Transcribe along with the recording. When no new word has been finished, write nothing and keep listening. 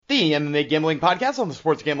The MMA Gambling Podcast on the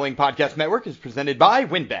Sports Gambling Podcast Network is presented by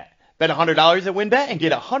WynnBET. Bet $100 at WynnBET and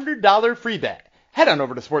get a $100 free bet. Head on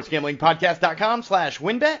over to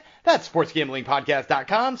sportsgamblingpodcast.com/WynnBET. That's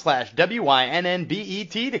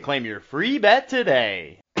sportsgamblingpodcast.com/WYNNBET to claim your free bet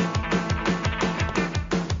today.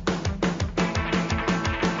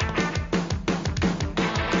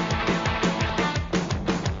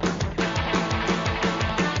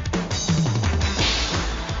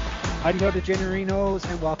 Howdy ho, DeGenerinos,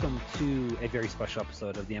 and welcome to a very special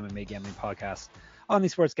episode of the MMA Gambling Podcast on the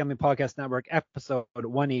Sports Gambling Podcast Network, episode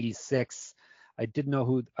 186. I didn't know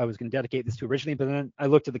who I was going to dedicate this to originally, but then I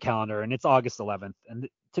looked at the calendar, and it's August 11th, and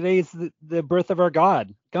today is the birth of our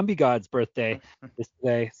god, Gumby God's birthday this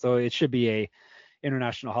day, so it should be a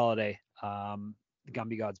international holiday, the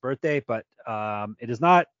Gumby God's birthday, but it is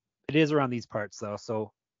not. It is around these parts, though,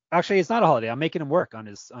 so actually it's not a holiday. I'm making him work on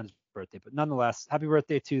his birthday, but nonetheless, happy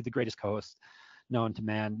birthday to the greatest co-host known to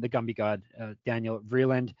man, the Gumby God, Daniel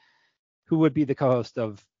Vreeland, who would be the co-host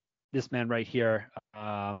of this man right here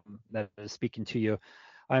that is speaking to you.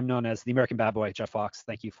 I'm known as the American Bad Boy, Jeff Fox.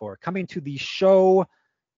 Thank you for coming to the show.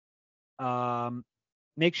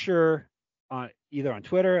 Make sure either on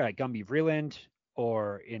Twitter at Gumby Vreeland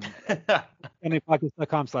or in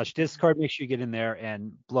MMApodcast.com/Discord, make sure you get in there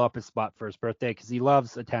and blow up his spot for his birthday because he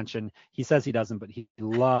loves attention. He says he doesn't, but he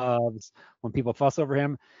loves when people fuss over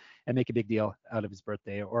him and make a big deal out of his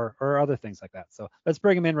birthday or other things like that. So let's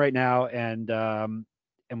bring him in right now and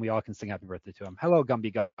we all can sing happy birthday to him. Hello,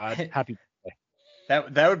 Gumby God. Happy birthday.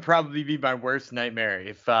 That would probably be my worst nightmare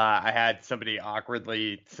if I had somebody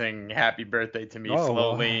awkwardly sing happy birthday to me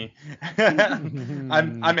slowly.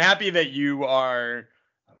 I'm happy that you are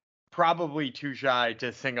probably too shy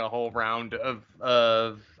to sing a whole round of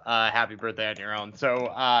happy birthday on your own. So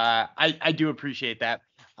I do appreciate that.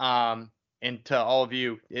 And to all of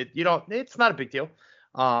you, it's not a big deal.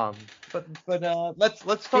 But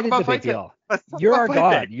let's talk about big deal. You're our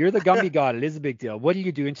god. You're the Gumby God. It is a big deal. What are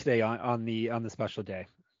you doing today on the special day?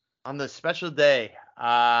 On the special day,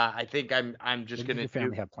 I think I'm just gonna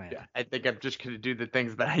have planned? I think I'm just gonna do the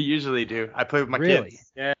things that I usually do. I play with my Really?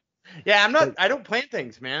 kids. Yeah. I don't plan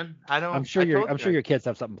things, man. I'm sure your kids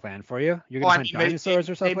have something planned for you. You're gonna hunt dinosaurs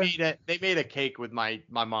or something. They made a cake with my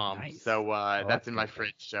mom, nice. So that's in my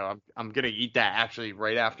fridge. So I'm gonna eat that actually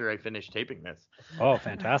right after I finish taping this. Oh,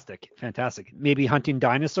 fantastic. Maybe hunting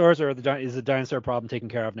dinosaurs, or is the dinosaur problem taken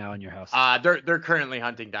care of now in your house? They're currently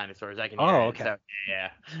hunting dinosaurs. I can hear it. Okay. So,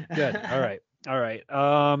 yeah. Good. All right.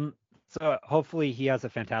 So hopefully he has a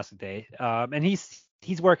fantastic day. And he's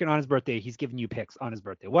working on his birthday. He's giving you picks on his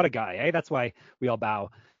birthday. What a guy, eh? That's why we all bow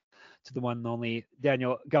to the one and only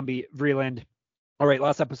Daniel Gumby Vreeland. All right,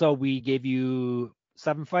 last episode we gave you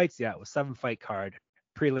 7 fights. Yeah, it was 7-fight card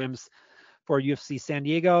prelims for UFC San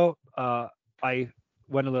Diego. I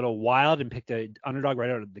went a little wild and picked an underdog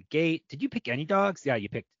right out of the gate. Did you pick any dogs? Yeah, you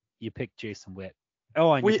picked Jason Witt.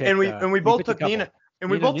 Oh, and we both took Nina.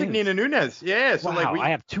 And we both took Nina Nunes. Yeah. So wow, I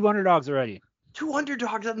have 2 underdogs already. 2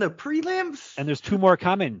 underdogs on the prelims. And there's 2 more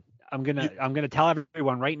coming. I'm gonna tell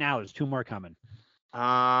everyone right now. There's 2 more coming.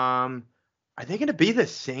 Are they gonna be the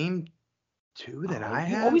same 2 that I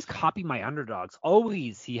have? You always copy my underdogs.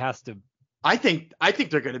 Always. He has to. I think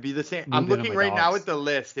they're gonna be the same. I'm looking right now at the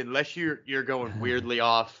list. Unless you're going weirdly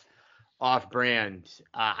off brand.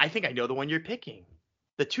 I think I know the one you're picking.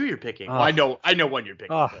 The 2 you're picking. Well, I know one you're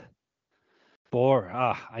picking.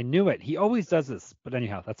 I knew it. He always does this, but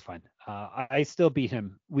anyhow, that's fine. I still beat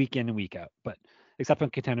him week in and week out, but except on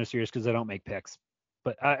Contender Series because I don't make picks.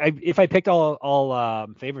 But if I picked all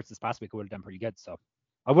favorites this past week, I would have done pretty good. So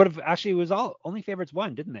I would have actually. It was only favorites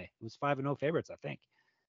won, didn't they? It was 5-0 favorites, I think.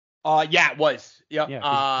 Yeah, it was. Yep.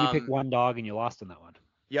 Yeah. You picked one dog and you lost in that one.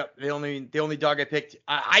 Yep. The only dog I picked.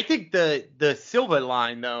 I think the Silva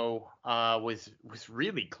line though was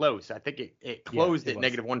really close. I think it closed at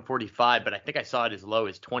negative 145, but I think I saw it as low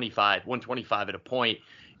as 125 at a point,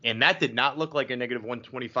 and that did not look like a negative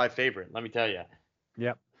 125 favorite. Let me tell you.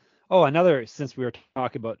 Yep. Oh, since we were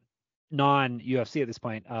talking about non-UFC at this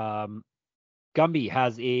point, Gumby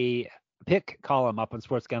has a pick column up on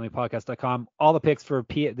sportsgamblingpodcast.com. All the picks for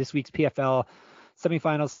this week's PFL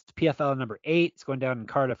semifinals, PFL number 8. It's going down in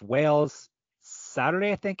Cardiff, Wales,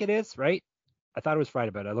 Saturday, I think it is, right? I thought it was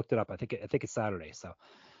Friday, but I looked it up. I think it's Saturday. So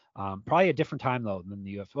probably a different time though than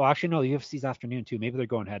the UFC. Well, actually, no, the UFC's afternoon too. Maybe they're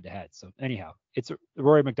going head to head. So anyhow, it's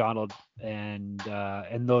Rory McDonald and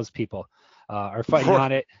those people are fighting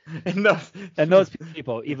on it. and those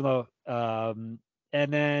people, even though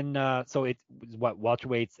and then so it was what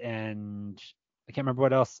welterweights and I can't remember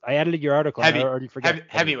what else. I added your article. I already forgot.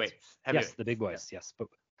 Heavyweights. Yes, the big boys. Yes, but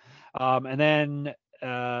and then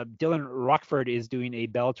Dylan Rockford is doing a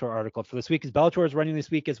Bellator article for this week, because Bellator is running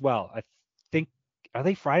this week as well. I think, are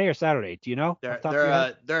they Friday or Saturday? Do you know?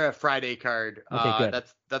 They're a Friday card. Okay, good.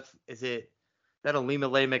 That's is it that Alima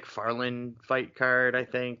Lay McFarlane fight card, I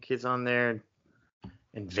think, is on there.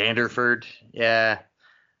 And Vanderford. Yeah.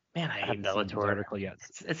 Man, I hate Bellator. Article yet.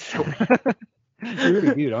 It's so You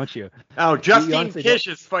really do, don't you? Oh, Justine Kish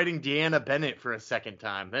is fighting Deanna Bennett for a second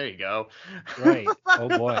time. There you go. Right. Oh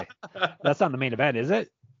boy. That's not the main event, is it?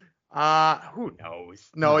 Who knows?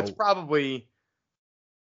 No, it's probably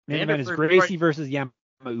main event is Gracie versus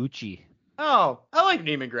Yamauchi. Oh, I like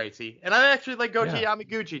Neiman Gracie, and I actually like Gochi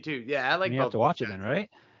Yamaguchi too. Yeah, I like. You both have to watch it then, right?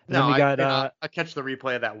 And no, then we got I catch the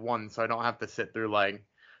replay of that one, so I don't have to sit through like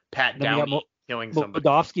Pat Downey killing somebody.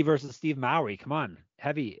 Moldovsky versus Steve Mowry. Come on,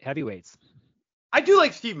 heavyweights. I do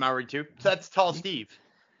like Steve Mowry too. So that's Tall Steve.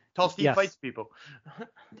 Tall Steve fights people.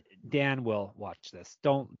 Dan will watch this.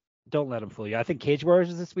 Don't let him fool you. I think Cage Warriors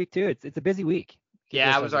is this week too. It's a busy week.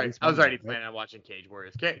 I was already planning on watching Cage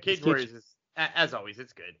Warriors. Cage Warriors is, as always,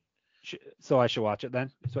 it's good. So I should watch it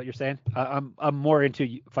then. Is what you're saying? I'm more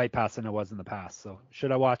into Fight Pass than I was in the past. So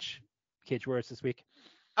should I watch Cage Warriors this week?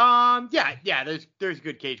 Yeah. There's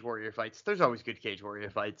good Cage Warrior fights. There's always good Cage Warrior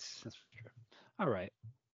fights. That's true. All right.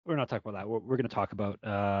 We're not talking about that. We're going to talk about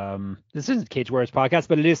this isn't Cage Warriors podcast,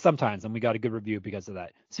 but it is sometimes, and we got a good review because of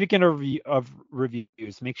that. Speaking of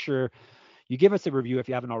reviews, make sure you give us a review if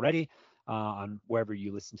you haven't already on wherever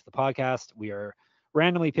you listen to the podcast. We are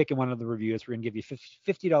randomly picking one of the reviews. We're going to give you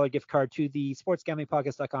a $50 gift card to the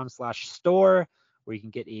sportsgamblingpodcast.com/store, where you can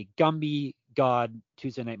get a Gumby God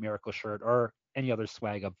Tuesday Night Miracle shirt or any other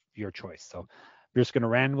swag of your choice. So we're just going to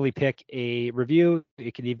randomly pick a review.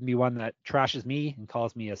 It can even be one that trashes me and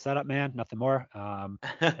calls me a setup man, nothing more. And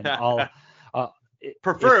I'll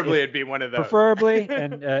preferably it'd be one of those. Preferably,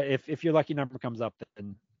 and if your lucky number comes up,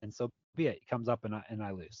 then and so be it. It comes up and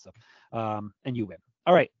I lose. So and you win.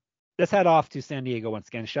 All right, let's head off to San Diego once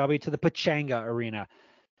again, shall we? To the Pachanga Arena.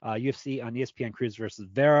 UFC on ESPN Cruz versus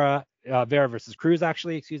Vera versus Cruz,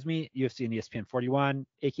 actually, excuse me. UFC on ESPN 41,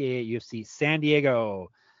 aka UFC San Diego.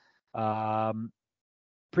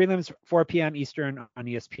 Prelims 4 p.m. Eastern on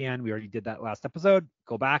ESPN. We already did that last episode.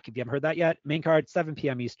 Go back if you haven't heard that yet. Main card 7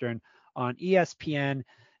 p.m. Eastern on ESPN.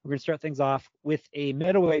 We're going to start things off with a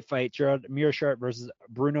middleweight fight. Gerald Meerschaert versus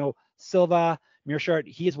Bruno Silva. Meerschaert,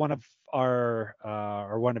 he is one of our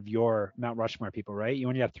or one of your Mount Rushmore people, right? You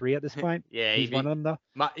only have 3 at this point. Yeah, he's one of them though.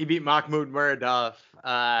 He beat Mahmoud Muradov,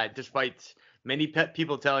 despite many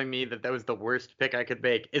people telling me that was the worst pick I could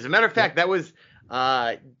make. As a matter of fact, that was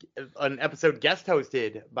an episode guest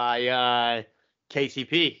hosted by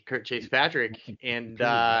KCP, Kurt Chase Patrick, and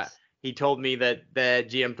he told me that the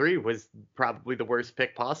GM3 was probably the worst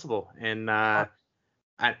pick possible, and I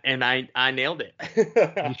nailed it.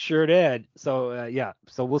 You sure did. So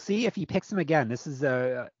so we'll see if he picks him again. This is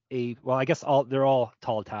well, I guess they're all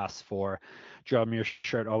tall tasks for Gerald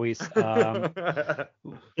Meerschaert always.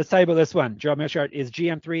 Let's tell you about this one. Gerald Meerschaert is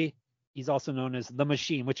GM3. He's also known as the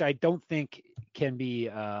Machine, which I don't think can be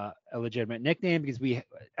a legitimate nickname because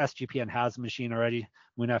SGPN has a Machine already,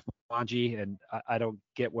 Munaf Manji, and I don't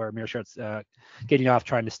get where Meerschaert's getting off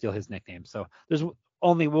trying to steal his nickname. So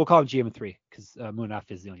we'll call him GM3 because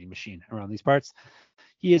Munaf is the only Machine around these parts.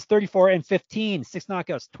 He is 34-15, 6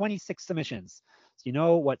 knockouts, 26 submissions. So you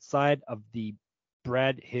know what side of the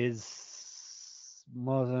bread his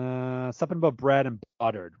something about bread and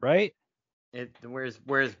buttered, right? Where's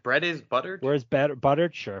bread is buttered? Where's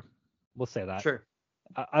buttered? Sure, we'll say that. Sure.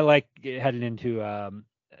 I like heading into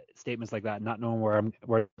statements like that, not knowing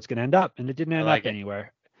where it's going to end up, and it didn't end up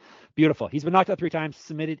anywhere. Beautiful. He's been knocked out 3 times,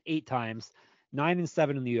 submitted 8 times,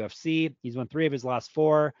 9-7 in the UFC. He's won 3 of his last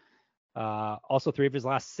 4, also 3 of his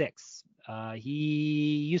last 6.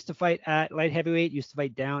 He used to fight at light heavyweight, used to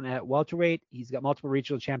fight down at welterweight. He's got multiple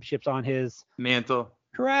regional championships on his mantle.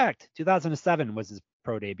 Correct. 2007 was his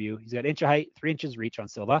pro debut. He's got inch of height, 3 inches reach on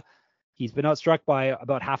Silva. He's been outstruck by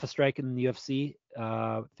about half a strike in the UFC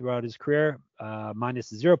throughout his career,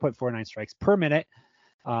 minus 0.49 strikes per minute.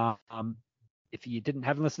 If you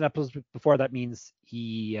haven't listened to episodes before, that means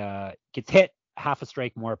he gets hit half a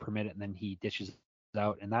strike more per minute, and then he dishes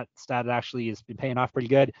out. And that stat actually has been paying off pretty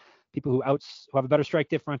good. People who have a better strike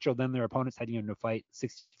differential than their opponents heading into a fight,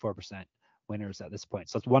 64% winners at this point.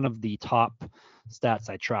 So it's one of the top stats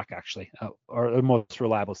I track, actually, or the most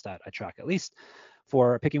reliable stat I track, at least,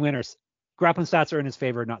 for picking winners. Grappling stats are in his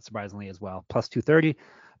favor, not surprisingly, as well. Plus 230.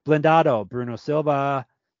 Blindado, Bruno Silva.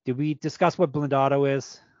 Did we discuss what Blindado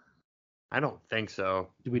is? I don't think so.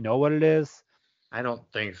 Do we know what it is? I don't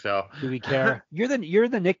think so. Do we care? You're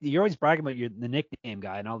always bragging about the nickname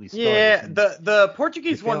guy and all these stories. Yeah, the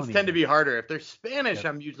Portuguese ones tend to days. be harder. If they're Spanish, Yep.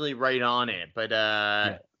 I'm usually right on it. But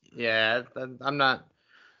Yeah. yeah, I'm not.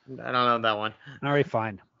 I don't know that one. All right,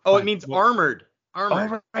 fine. Oh, it means armored.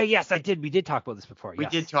 Armored. Oh, right. Yes, I did. We did talk about this before. We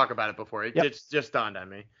Yes. did talk about it before. It just dawned on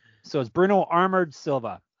me. So it's Bruno Armored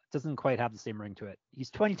Silva. Doesn't quite have the same ring to it.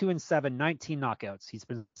 He's 22-7, 19 knockouts. He's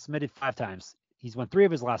been submitted 5 times. He's won 3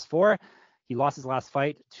 of his last 4. He lost his last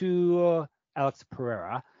fight to Alex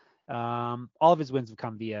Pereira. All of his wins have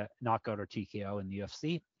come via knockout or TKO in the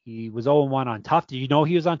UFC. He was 0-1 on Tough. Did you know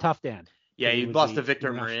he was on Tough, Dan? Yeah, he lost to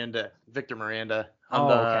Victor Miranda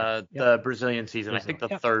on the Brazilian season. I think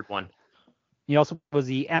the third one. He also was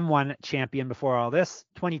the M1 champion before all this.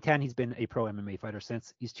 2010, he's been a pro MMA fighter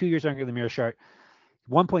since. He's 2 years younger than Mearshart.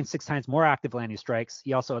 1.6 times more active landing strikes.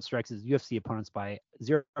 He also outstrikes his UFC opponents by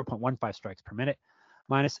 0.15 strikes per minute,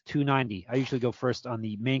 minus 290. I usually go first on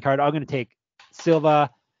the main card. I'm going to take Silva.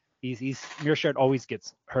 Mearshart always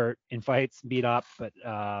gets hurt in fights, beat up, but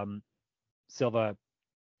Silva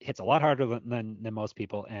hits a lot harder than most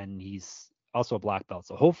people, and he's also a black belt.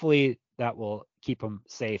 So hopefully that will keep him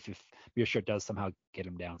safe if Mearshart does somehow get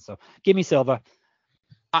him down. So give me Silva.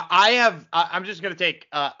 I'm just going to take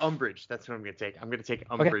umbrage. That's what I'm going to take. I'm going to take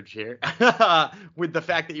umbrage here with the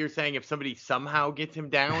fact that you're saying if somebody somehow gets him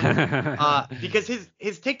down because his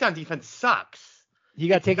takedown defense sucks. He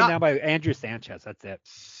got taken down by Andrew Sanchez. That's it.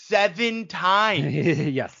 7 times.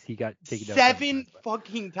 Yes, he got taken down. 7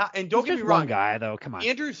 fucking times. And don't get me wrong. One guy, though. Come on.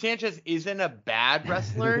 Andrew Sanchez isn't a bad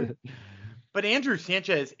wrestler, but Andrew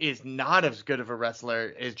Sanchez is not as good of a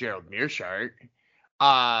wrestler as Gerald Mearshart.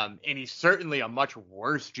 And he's certainly a much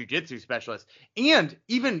worse jiu-jitsu specialist. And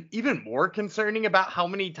even more concerning about how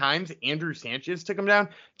many times Andrew Sanchez took him down.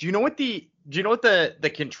 Do you know what the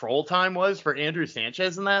control time was for Andrew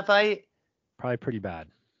Sanchez in that fight? Probably pretty bad.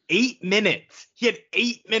 8 minutes. He had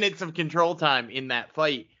 8 minutes of control time in that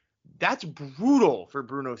fight. That's brutal for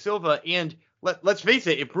Bruno Silva. And let's face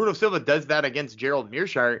it, if Bruno Silva does that against Gerald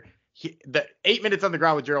Mearshart, the 8 minutes on the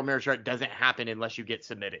ground with Gerald Mearshart doesn't happen unless you get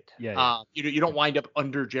submitted. Yeah. You don't wind up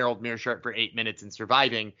under Gerald Mearshart for 8 minutes and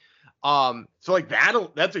surviving. So like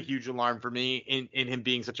that's a huge alarm for me in him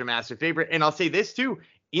being such a massive favorite. And I'll say this too,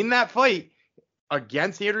 in that fight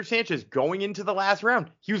against Andrew Sanchez going into the last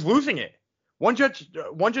round, he was losing it. One judge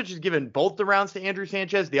has given both the rounds to Andrew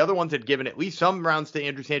Sanchez. The other ones had given at least some rounds to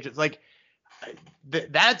Andrew Sanchez. Like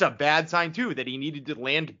that's a bad sign too, that he needed to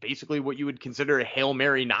land basically what you would consider a Hail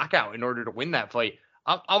Mary knockout in order to win that fight.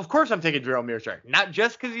 Of course I'm taking Gerald Mearshart, not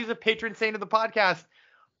just because he's a patron saint of the podcast,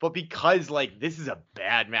 but because like this is a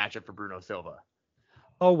bad matchup for Bruno Silva.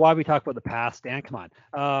 Oh, why we talk about the past, Dan? Come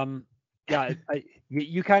on. Yeah,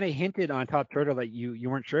 you kind of hinted on Top Turtle that you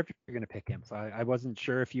weren't sure if you were going to pick him, so I wasn't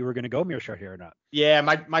sure if you were going to go Mearshart here or not. Yeah,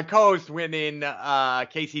 my co-host went in,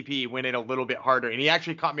 KCP went in a little bit harder, and he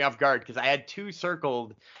actually caught me off guard because I had 2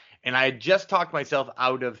 circled, and I had just talked myself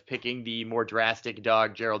out of picking the more drastic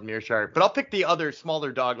dog, Gerald Mearshart, but I'll pick the other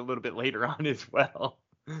smaller dog a little bit later on as well.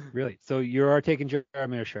 Really? So you are taking Gerald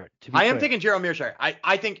Mearshart? I am taking Gerald Mearshart.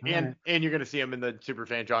 I think, and you're going to see him in the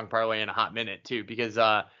Superfan Jong Parlay in a hot minute too, because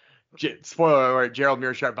spoiler alert, Gerald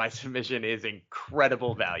Mearshart by submission is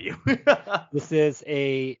incredible value. This is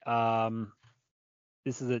a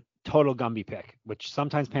total Gumby pick, which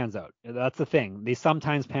sometimes pans out. That's the thing. They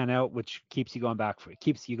sometimes pan out, which keeps you going back for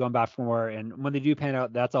more. And when they do pan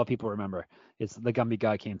out, that's all people remember. It's the Gumby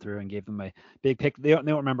guy came through and gave them a big pick. They don't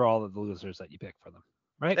remember all of the losers that you picked for them,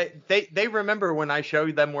 right? They remember when I show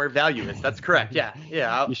them where value is. That's correct. Yeah.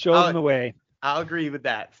 You show them the way. I'll agree with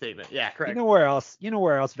that statement. Yeah, correct. You know where else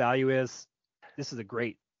value is? This is a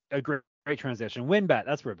great transition. WinBet,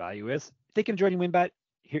 that's where value is. Thinking of joining WinBet?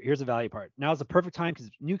 Here's the value part. Now is the perfect time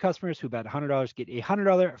because new customers who bet $100 get a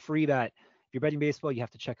 $100 free bet. If you're betting baseball, you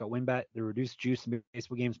have to check out WinBet. The reduced juice in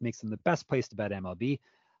baseball games makes them the best place to bet MLB.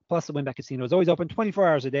 Plus, the WinBet casino is always open 24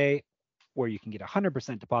 hours a day, where you can get a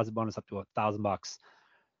 100% deposit bonus up to $1,000.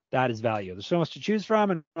 That is value. There's so much to choose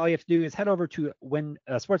from, and all you have to do is head over to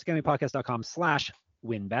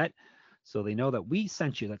sportsgamblingpodcast.com/winbet, so they know that we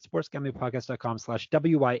sent you. That's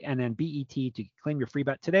sportsgamblingpodcast.com/WINNBET to claim your free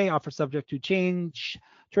bet today. Offer subject to change.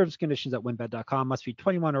 Terms and conditions at winbet.com. Must be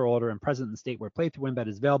 21 or older and present in the state where playthrough WinBet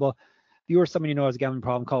is available. If you or someone you know has a gambling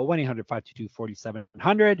problem, call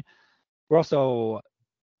 1-800-522-4700. We're also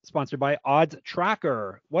sponsored by Odds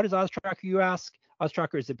Tracker. What is Odds Tracker, you ask? Odds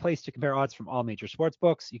Tracker is a place to compare odds from all major sports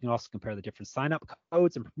books. You can also compare the different sign-up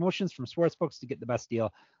codes and promotions from sports books to get the best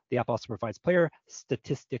deal. The app also provides player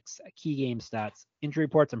statistics, key game stats, injury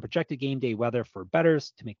reports, and projected game day weather for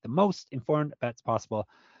bettors to make the most informed bets possible.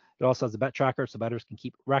 It also has a bet tracker, so bettors can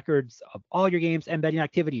keep records of all your games and betting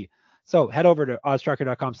activity. So head over to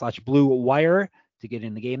oddstracker.com/Blue Wire to get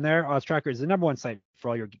in the game there. OddsTracker is the #1 site for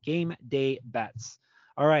all your game day bets.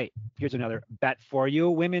 All right, here's another bet for you.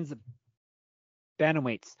 Women's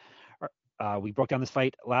bantamweights. We broke down this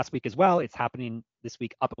fight last week as well. It's happening this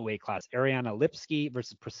week up a weight class. Ariana Lipski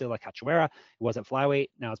versus Priscilla Cachoeira. It was at flyweight.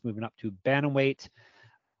 Now it's moving up to bantamweight.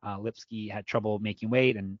 Lipski had trouble making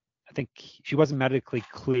weight, and I think she wasn't medically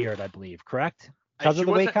cleared, I believe, correct? Because of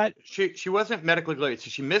the weight cut? She wasn't medically cleared, so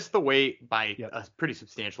she missed the weight by a pretty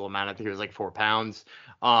substantial amount. I think it was like 4 pounds.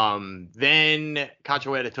 Then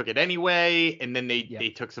Cachoeira took it anyway, and then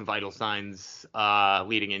they took some vital signs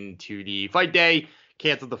leading into the fight day,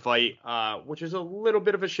 canceled the fight, which is a little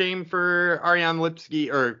bit of a shame for Ariane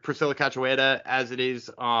Lipski or Priscilla Cachoeira as it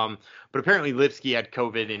is. But apparently Lipski had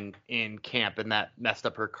COVID in camp, and that messed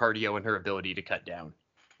up her cardio and her ability to cut down.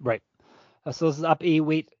 Right. So this is up a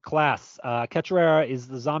weight class. Cachoeira is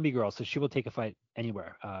the zombie girl, so she will take a fight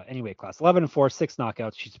anywhere, any weight class. 11-4, 6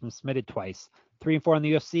 knockouts. She's been submitted twice. 3-4 in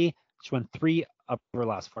the UFC. She won 3 of her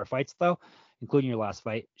last 4 fights, though, including her last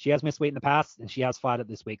fight. She has missed weight in the past, and she has fought at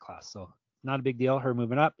this weight class, so not a big deal. Her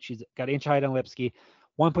moving up. She's got inch height on Lipski,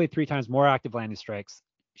 1.3 times more active landing strikes.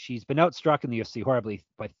 She's been outstruck in the UFC horribly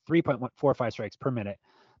by 3.45 strikes per minute,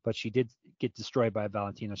 but she did get destroyed by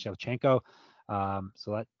Valentina Shevchenko.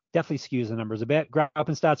 So that definitely skews the numbers a bit.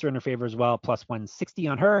 Grappling stats are in her favor as well, plus 160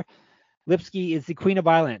 on her. Lipski is the queen of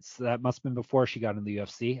violence. That must have been before she got in the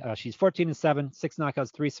UFC. She's 14-7, 6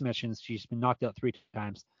 knockouts, 3 submissions. She's been knocked out 3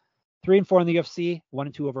 times. 3-4 in the UFC,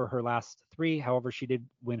 1-2 over her last 3. However, she did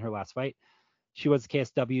win her last fight. She was the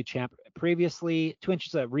KSW champ previously. 2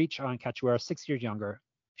 inches at reach on Cachoeira, 6 years younger.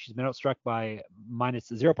 She's been outstruck by minus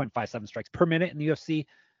 0.57 strikes per minute in the UFC,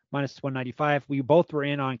 minus 195. We both were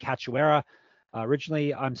in on Cachoeira.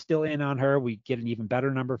 Originally, I'm still in on her. We get an even better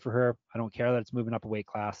number for her. I don't care that it's moving up a weight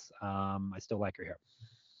class. I still like her here.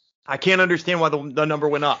 I can't understand why the number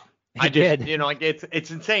went up. It did.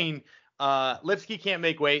 It's insane. Lipski can't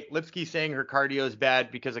make weight. Lipski's saying her cardio is bad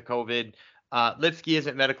because of COVID. Lipski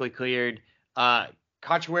isn't medically cleared.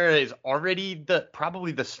 Cachoeira is already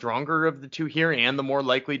probably the stronger of the two here and the more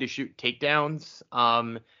likely to shoot takedowns,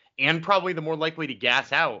 and probably the more likely to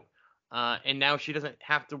gas out. And now she doesn't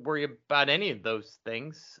have to worry about any of those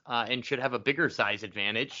things, and should have a bigger size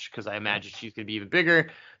advantage because I imagine she's going to be even bigger.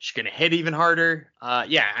 She's going to hit even harder.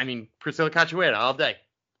 Priscilla Cachoeira all day.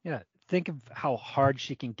 Yeah, think of how hard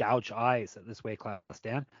she can gouge eyes at this weight class,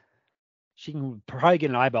 Dan. She can probably get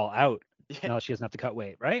an eyeball out. Now she doesn't have to cut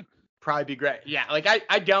weight, right? Probably be great. Yeah,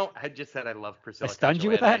 I just said I love Priscilla Cachoeira. I stunned you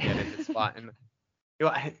with that? In this spot. And,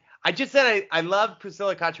 I just said I love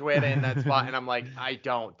Priscilla Cachoeira in that spot, and I'm like, I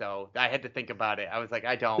don't though. I had to think about it. I was like,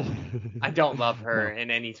 I don't love her in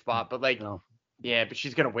any spot, but yeah, but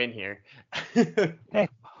she's gonna win here. Hey,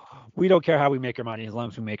 we don't care how we make our money as long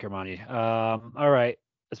as we make our money. All right,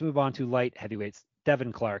 let's move on to light heavyweights.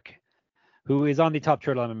 Devin Clark, who is on the Top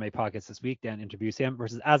Turtle MMA podcast this week. Dan introduced him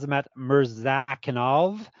versus Azamat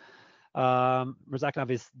Murzakanov.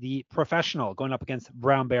 Murzakanov is the professional going up against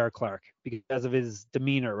Brown Bear Clark because of his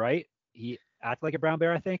demeanor, right? He acted like a brown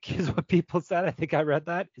bear, I think, is what people said. I think I read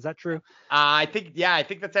that. Is that true? I think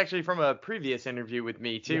that's actually from a previous interview with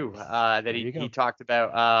me too. Yes. That he talked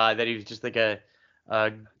about that he was just like a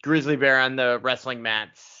grizzly bear on the wrestling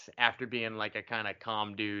mats after being like a kind of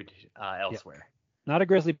calm dude elsewhere. Yep. Not a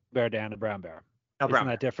grizzly bear, Dan, a brown bear. Isn't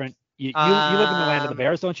that different? You live in the land of the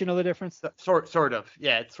bears, don't you know the difference? Sort of.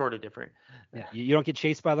 Yeah, it's sort of different. Yeah, you don't get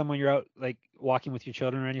chased by them when you're out like walking with your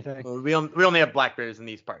children or anything? We only have black bears in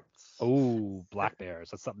these parts. Oh, black bears.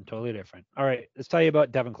 That's something totally different. All right, let's tell you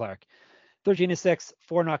about Devin Clark. 13-6,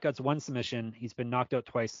 4 knockouts, 1 submission. He's been knocked out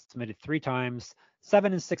twice, submitted 3 times.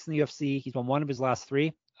 7-6 in the UFC. He's won 1 of his last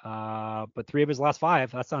 3, but 3 of his last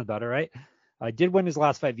 5. That sounds better, right? Did win his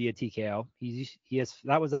last fight via TKO.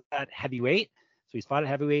 That was at heavyweight. So he's fought at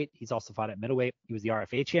heavyweight. He's also fought at middleweight. He was the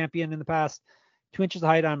RFA champion in the past. 2 inches of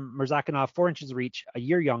height on Murzakanov, 4 inches of reach, a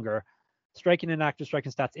year younger. Striking and active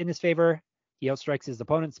striking stats in his favor. He outstrikes his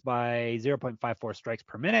opponents by 0.54 strikes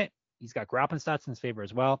per minute. He's got grappling stats in his favor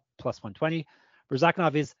as well, plus 120.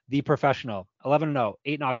 Murzakanov is the professional. 11-0,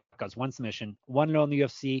 8 knockouts, 1 submission, 1-0 in the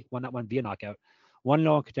UFC, won that one via knockout,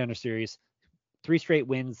 1-0 in Contender Series, 3 straight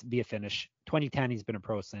wins via finish. 2010, he's been a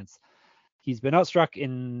pro since. He's been outstruck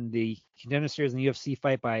in the Contender Series in the UFC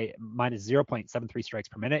fight by minus 0.73 strikes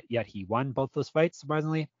per minute, yet he won both those fights,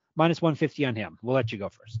 surprisingly. Minus 150 on him. We'll let you go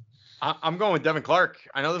first. I'm going with Devin Clark.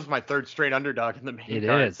 I know this is my 3rd straight underdog in the main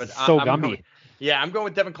card. It is. But so Gumby. I'm going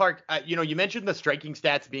with Devin Clark. You mentioned the striking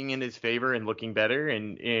stats being in his favor and looking better,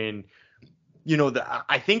 and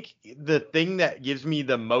I think the thing that gives me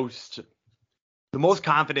the most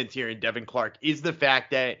confidence here in Devin Clark is the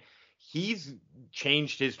fact that he's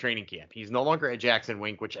changed his training camp. He's no longer at Jackson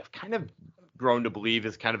Wink, which I've kind of grown to believe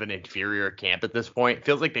is kind of an inferior camp at this point. It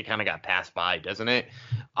feels like they kind of got passed by, doesn't it?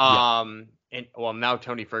 Yeah. And well, now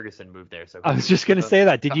Tony Ferguson moved there. So I was just gonna say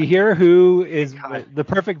that. Did you hear who is the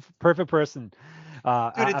perfect person?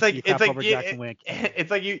 Dude, Jackson Wink.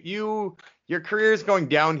 It's like your career is going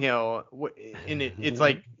downhill, and it's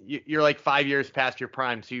like you're like 5 years past your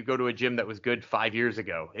prime, so you go to a gym that was good 5 years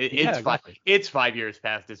ago. It's 5 years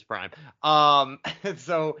past his prime.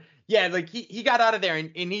 So yeah, like he got out of there,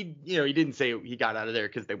 and he he didn't say he got out of there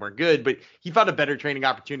because they weren't good, but he found a better training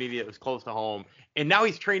opportunity that was close to home, and now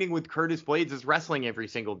he's training with Curtis Blades as wrestling every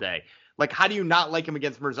single day. Like, how do you not like him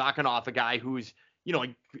against Murzakanov, a guy who's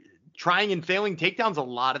like trying and failing takedowns a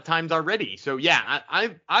lot of times already? So yeah,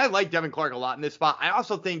 I like Devin Clark a lot in this spot. I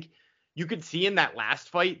also think you could see in that last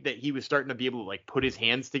fight that he was starting to be able to like put his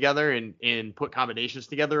hands together and put combinations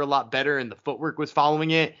together a lot better, and the footwork was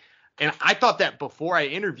following it. And I thought that before I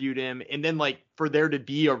interviewed him, and then like for there to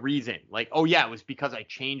be a reason, like, oh yeah, it was because I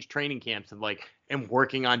changed training camps and like am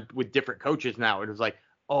working on with different coaches now. It was like,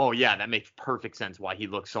 oh yeah, that makes perfect sense why he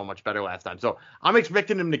looked so much better last time. So I'm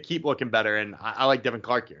expecting him to keep looking better, and I like Devin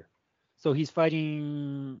Clark here. So he's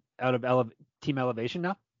fighting out of Team Elevation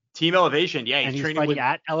now? Team Elevation, yeah. He's training fighting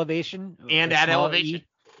at Elevation? And at Elevation. E?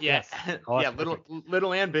 Yes. Yeah,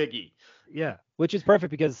 little and big E. Yeah, which is perfect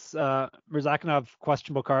because Murzakanov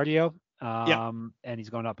questionable cardio. And he's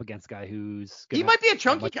going up against a guy who's he might be a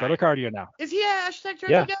chunky guy. Better cardio now. Is he a hashtag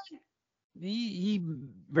chunky guy? He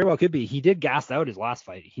very well could be. He did gas out his last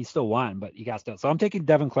fight. He still won, but he gassed out. So I'm taking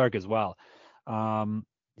Devin Clark as well.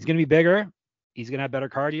 He's going to be bigger. He's going to have better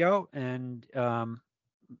cardio, and I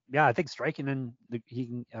think striking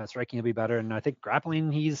striking will be better, and I think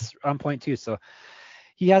grappling he's on point too. So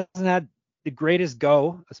he hasn't had the greatest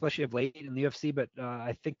go, especially of late in the UFC, but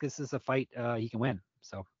I think this is a fight he can win.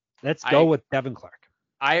 So let's go with Devin Clark.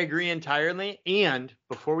 I agree entirely. And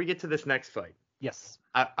before we get to this next fight, yes,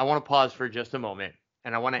 I want to pause for just a moment,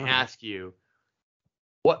 and I want to ask you,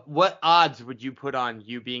 what odds would you put on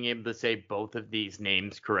you being able to say both of these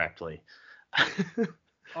names correctly?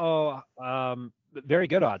 Very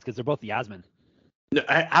good odds because they're both Yasmin.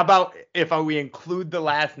 How about if we include the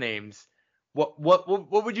last names? What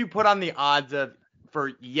would you put on the odds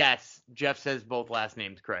for yes, Jeff says both last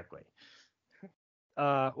names correctly?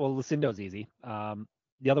 Well, Lucindo's easy.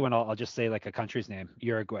 The other one I'll just say like a country's name,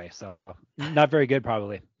 Uruguay. So not very good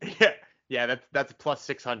probably. Yeah, that's plus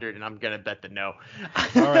 600, and I'm gonna bet the no.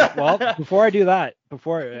 All right. Well, before I do that,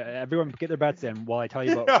 before everyone get their bets in, while I tell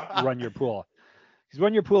you about Run Your Pool. Because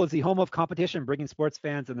Run Your Pool is the home of competition, bringing sports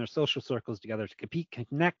fans and their social circles together to compete,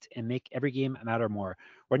 connect, and make every game matter more.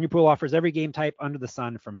 Run Your Pool offers every game type under the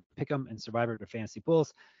sun, from Pick'em and Survivor to fantasy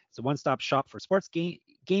pools. It's a one-stop shop for sports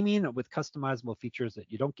gaming with customizable features that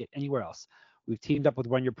you don't get anywhere else. We've teamed up with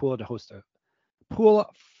Run Your Pool to host a pool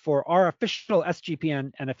for our official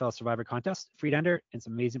SGPN NFL Survivor contest. Free to enter, and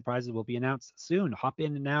some amazing prizes will be announced soon. Hop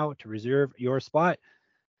in now to reserve your spot.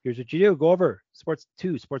 Here's what you do. Go over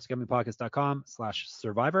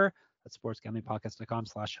sportsgamblingpodcast.com/survivor. That's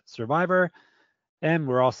sportsgamblingpodcast.com/survivor. And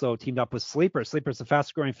we're also teamed up with Sleeper. Sleeper is the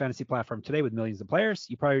fastest growing fantasy platform today with millions of players.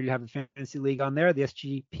 You probably have a fantasy league on there. The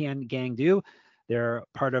SGPN gang do. They're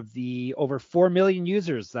part of the over 4 million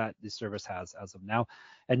users that the service has as of now.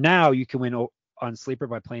 And now you can win on Sleeper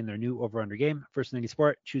by playing their new over-under game. First in any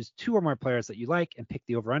sport, choose 2 or more players that you like and pick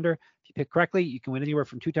the over-under. If you pick correctly, you can win anywhere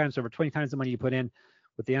from 2 times to over 20 times the money you put in.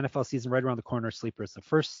 With the NFL season right around the corner, Sleeper is the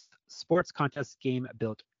first sports contest game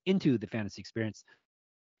built into the fantasy experience.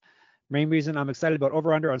 Main reason I'm excited about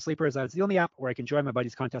Over Under on Sleeper is that it's the only app where I can join my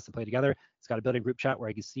buddies' contests and play together. It's got a built-in group chat where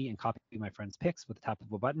I can see and copy my friends' picks with the tap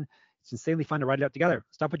of a button. It's insanely fun to write it out together.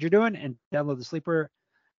 Stop what you're doing and download the Sleeper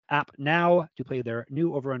app now to play their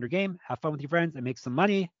new Over Under game. Have fun with your friends and make some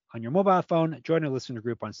money on your mobile phone. Join our listener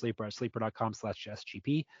group on Sleeper at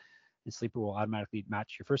sleeper.com/SGP. And Sleeper will automatically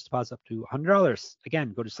match your first deposit up to $100.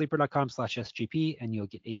 Again, go to sleeper.com/SGP and you'll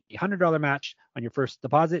get a $100 match on your first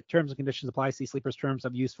deposit. Terms and conditions apply. See Sleeper's terms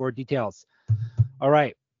of use for details. All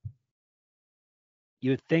right. You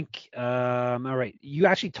would think, all right. You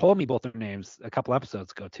actually told me both their names a couple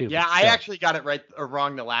episodes ago too. Yeah, I actually got it right or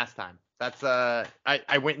wrong the last time. That's I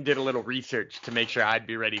went and did a little research to make sure I'd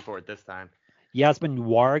be ready for it this time. Yasmin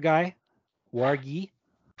Wargi.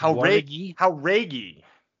 Howregi.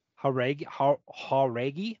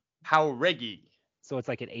 So it's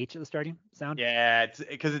like an H at the starting sound? Yeah, it's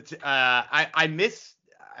because it's I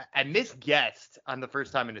I misguessed on the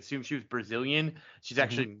first time and assumed she was Brazilian. She's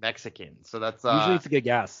actually Mexican. So that's Usually it's a good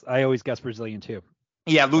guess. I always guess Brazilian too.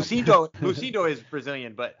 yeah, But Lucindo is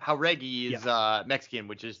Brazilian, but Jauregui is Mexican,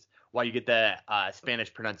 which is why you get the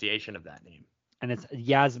Spanish pronunciation of that name. And it's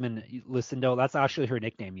Yasmin Lucindo. That's actually her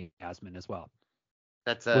nickname, Yasmin, as well.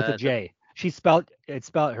 That's with a J.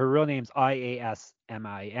 Her real name's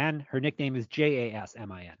Iasmin. Her nickname is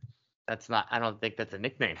Jasmin. That's not. I don't think that's a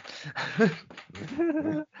nickname.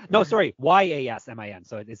 No, sorry, Yasmin.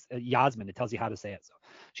 So it's Yasmin. It tells you how to say it. So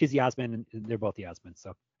she's Yasmin, and they're both Yasmin.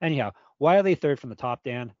 So anyhow, why are they third from the top,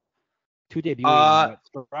 Dan? 2 debuting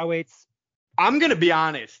strawweights. I'm gonna be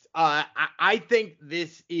honest. I think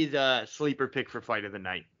this is a sleeper pick for fight of the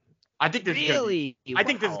night. I think this really. I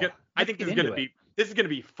think this is gonna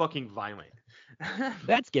be fucking violent.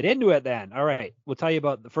 Let's get into it then. All right, we'll tell you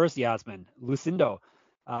about the first Yasmin, Lucindo.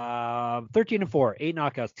 13-4, 8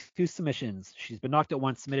 knockouts, 2 submissions. She's been knocked out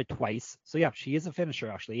once, submitted twice. So yeah, she is a finisher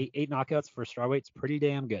actually. 8 knockouts for strawweights, pretty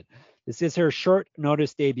damn good. This is her short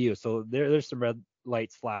notice debut, so there's some red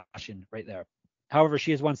lights flashing right there. However,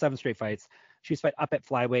 she has won 7 straight fights. She's fight up at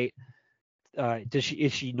flyweight.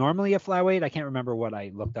 Is she normally a flyweight? I can't remember what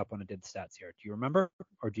I looked up when I did the stats here. Do you remember,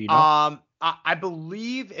 or do you know? I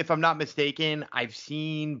believe, if I'm not mistaken, I've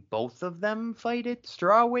seen both of them fight at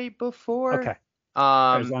strawweight before. Okay.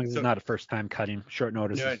 As long as it's not a first time cutting short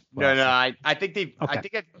notice. No. I think they've. Okay. I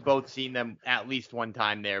think I've both seen them at least one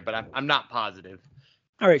time there, but I'm not positive.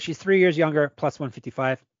 All right, she's 3 years younger, plus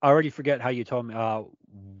 155. I already forget how you told me.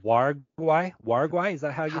 Warguay? Is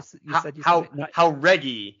that how you said it?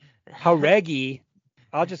 Jauregui.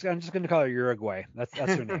 I'm just going to call her Uruguay. That's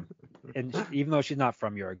her name. And even though she's not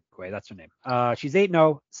from Uruguay, that's her name. She's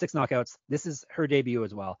 8-0, 6 knockouts. This is her debut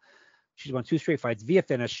as well. She's won 2 straight fights via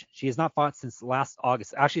finish. She has not fought since last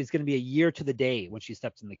August. Actually, it's going to be a year to the day when she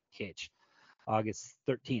steps in the cage, August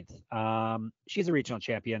 13th. She's a regional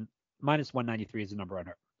champion. Minus 193 is the number on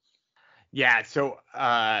her. Yeah, so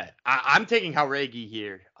I'm taking Jauregui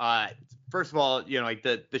here. First of all, like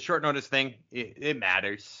the short notice thing, it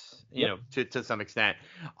matters, to some extent.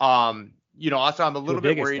 Also I'm a little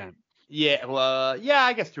bit worried. Extent. Yeah, well,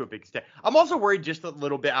 I guess to a big extent. I'm also worried just a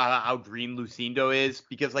little bit how green Lucindo is,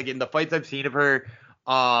 because like in the fights I've seen of her,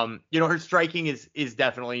 her striking is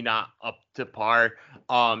definitely not up to par.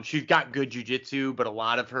 She's got good jiu-jitsu, but a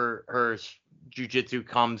lot of her jiu-jitsu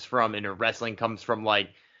comes from, and her wrestling comes from like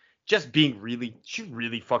just being she's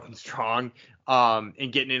really fucking strong,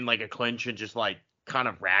 and getting in like a clinch and just like kind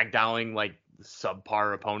of ragdolling like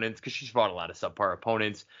subpar opponents, because she's fought a lot of subpar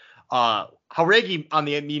opponents. Jauregui on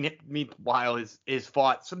the meanwhile is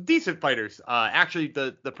fought some decent fighters. Actually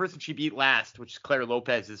the person she beat last, which is Claire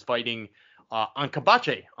Lopez, is fighting on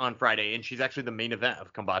Cambache on Friday, and she's actually the main event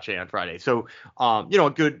of Cambache on Friday. So a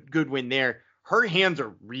good win there. Her hands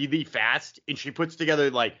are really fast, and she puts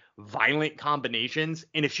together like violent combinations.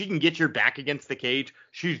 And if she can get your back against the cage,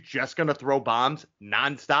 she's just going to throw bombs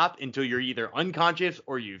nonstop until you're either unconscious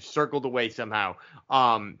or you've circled away somehow.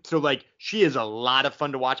 So like she is a lot of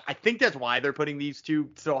fun to watch. I think that's why they're putting these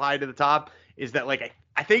two so high to the top, is that like,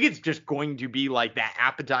 I think it's just going to be like that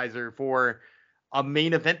appetizer for a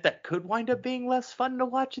main event that could wind up being less fun to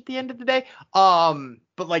watch at the end of the day.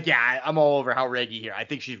 But like, yeah, I'm all over Jauregui here. I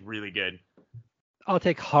think she's really good. I'll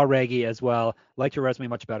take Jauregui as well. Liked her resume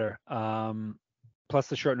much better. Plus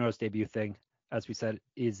the short notice debut thing, as we said,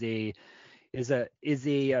 is a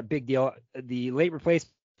big deal. The late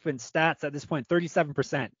replacement stats at this point,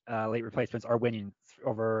 37% late replacements are winning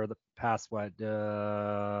over the past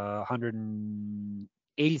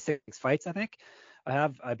 186 fights, I think.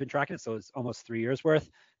 I've been tracking it, so it's almost 3 years worth.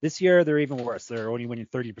 This year they're even worse. They're only winning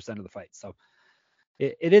 30% of the fights. So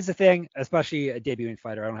it is a thing, especially a debuting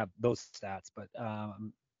fighter. I don't have those stats, but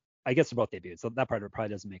I guess they're both debuts, so that part of it probably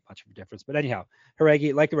doesn't make much of a difference. But anyhow,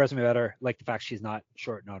 Jauregui, like the resume better, like the fact she's not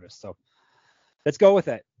short notice. So let's go with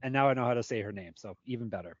it. And now I know how to say her name, so even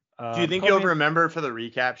better. Do you think you'll remember for the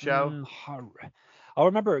recap show? I'll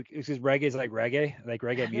remember, because reggae is like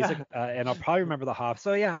reggae music, and I'll probably remember the hop.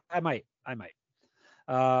 So yeah, I might.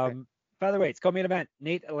 Featherweights, co-main event,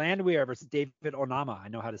 Nate Landwehr versus David Onama. I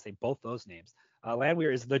know how to say both those names.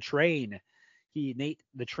 Landwehr is the Train. Nate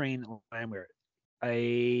the Train Landwehr,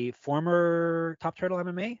 a former Top Turtle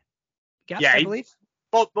MMA guest, I believe.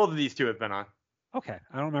 Both of these two have been on. Okay,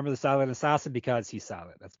 I don't remember the Silent Assassin because he's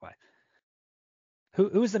silent. That's why.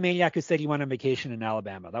 Who was the maniac who said he went on vacation in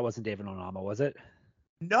Alabama? That wasn't David Onama, was it?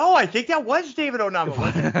 No, I think that was David Onama.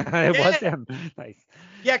 It was him. Nice.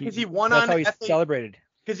 Yeah, because he won on. That's how he celebrated.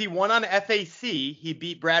 Because he won on FAC. He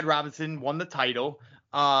beat Brad Robinson, won the title.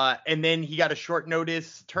 And then he got a short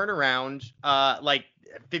notice turnaround,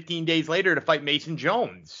 15 days later to fight Mason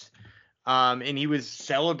Jones. And he was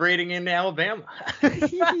celebrating in Alabama.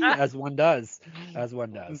 As one does.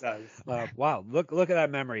 Wow, look at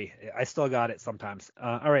that memory. I still got it sometimes.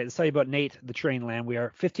 All right, let's tell you about Nate the Train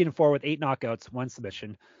Landwehr. 15-4 with 8 knockouts, 1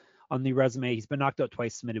 submission. On the resume, he's been knocked out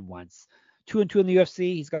twice, submitted once. 2-2 in the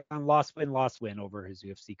UFC. He's got loss win over his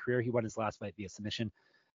UFC career. He won his last fight via submission.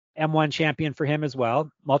 M1 champion for him as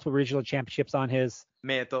well. Multiple regional championships on his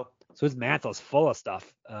mantle. So his mantle's full of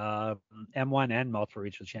stuff. M1 and multiple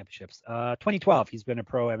regional championships. 2012, he's been a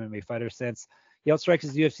pro MMA fighter since. He outstrikes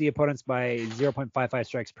his UFC opponents by 0.55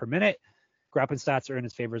 strikes per minute. Grappling stats are in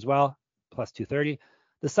his favor as well, plus 230.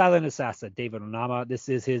 The silent assassin, David Onama. This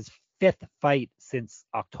is his 5th fight since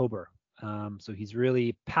October. So he's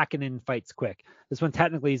really packing in fights quick. This one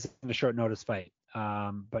technically is a short notice fight,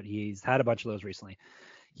 but he's had a bunch of those recently.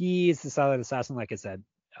 He's the silent assassin, like I said.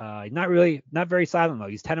 Not very silent though.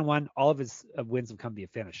 He's 10-1. All of his wins have come via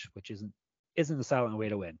finish, which isn't the silent way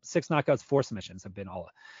to win. 6 knockouts, 4 submissions have been all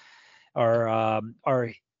are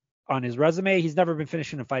on his resume. He's never been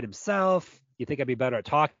finishing a fight himself. You think I'd be better at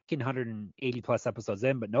talking 180 plus episodes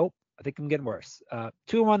in, but nope. I think I'm getting worse.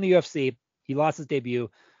 2-1 in the UFC. He lost his debut,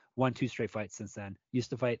 won 2 straight fights since then.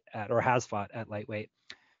 Used to fight at, or has fought at lightweight.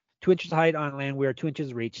 2 inches height on Landwehr, 2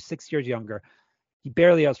 inches reach, 6 years younger. He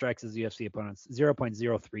barely outstrikes his UFC opponents,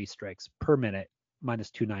 0.03 strikes per minute,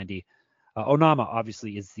 minus 290. Onama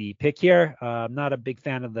obviously is the pick here. I'm not a big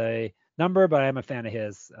fan of the number, but I am a fan of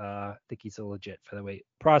his. I think he's a legit featherweight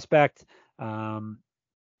prospect. And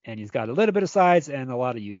he's got a little bit of size and a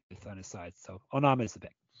lot of youth on his side. So Onama is the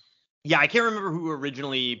pick. Yeah, I can't remember who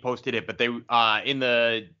originally posted it, but they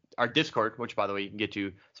in our Discord, which by the way you can get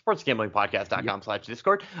to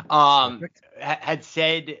sportsgamblingpodcast.com/Discord, had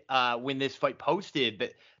said when this fight posted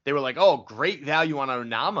that they were like, oh, great value on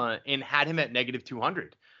Onama, and had him at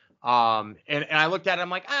 -200. And I looked at it, I'm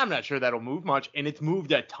like, I'm not sure that'll move much, and it's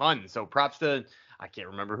moved a ton. So props to, I can't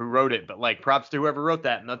remember who wrote it, but like props to whoever wrote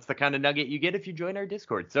that, and that's the kind of nugget you get if you join our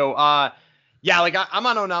Discord. So yeah, like I'm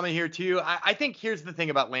on Onama here too. I think here's the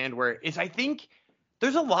thing about Landwehr is I think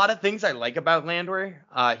there's a lot of things I like about Landwehr.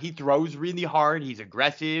 He throws really hard. He's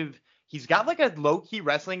aggressive. He's got like a low-key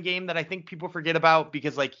wrestling game that I think people forget about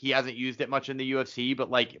because like he hasn't used it much in the UFC,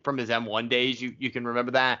 but like from his M1 days, you can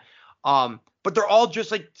remember that. But they're all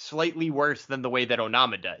just like slightly worse than the way that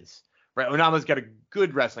Onama does. Right? Onama's got a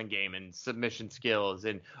good wrestling game and submission skills,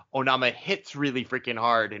 and Onama hits really freaking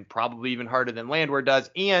hard and probably even harder than Landwehr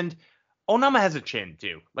does. And Onama has a chin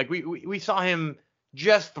too. Like we saw him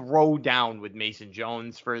just throw down with Mason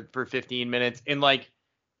Jones for 15 minutes. And like,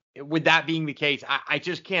 with that being the case, I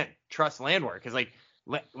just can't trust Landwehr because like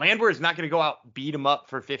Landwehr is not going to go out, beat him up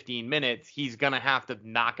for 15 minutes. He's going to have to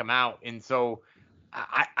knock him out. And so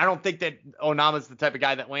I don't think that Onama's the type of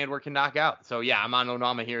guy that Landwehr can knock out. So yeah, I'm on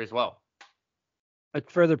Onama here as well. But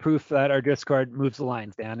further proof that our Discord moves the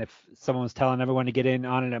lines, Dan. If someone was telling everyone to get in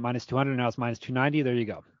on it at -200, now it's -290, there you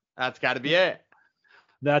go. That's got to be it.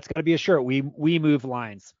 That's got to be a shirt. We move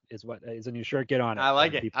lines is what is a new shirt. Get on it. I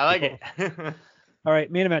like it. All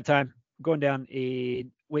right, main event time. Going down a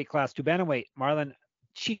weight class to bantamweight. Marlon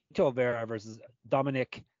Chito Vera versus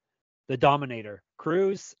Dominic the Dominator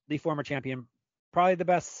Cruz, the former champion. Probably the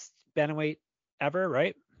best bantamweight ever,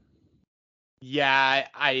 right? Yeah,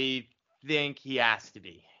 I think he has to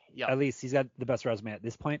be. Yeah. At least he's got the best resume at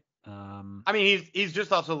this point. I mean, he's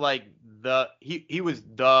just also like he was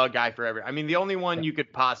the guy forever. I mean, the only one you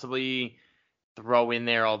could possibly throw in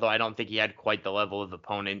there, although I don't think he had quite the level of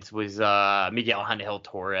opponents, was Miguel Angel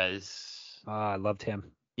Torres. I loved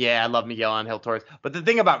him. Yeah, I love Miguel Angel Torres. But the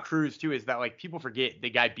thing about Cruz too is that like people forget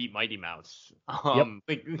the guy beat Mighty Mouse.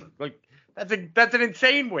 Like that's an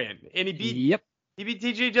insane win, and he beat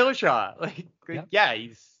TJ Dillashaw. Yeah,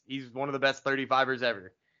 he's one of the best 35ers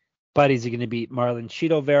ever. But is he going to beat Marlon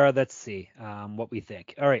Chito Vera? Let's see what we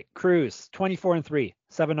think. All right, Cruz, 24-3,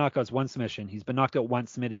 7 knockouts, 1 submission. He's been knocked out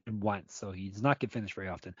once, submitted once, so he does not get finished very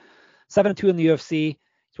often. 7-2 in the UFC.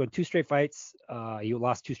 He's won 2 straight fights. He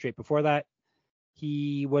lost 2 straight before that.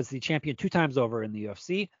 He was the champion 2 times over in the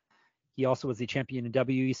UFC. He also was the champion in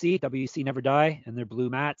WEC. WEC never die, and their blue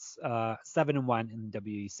mats. 7-1 in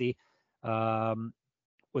WEC.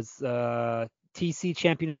 Was TC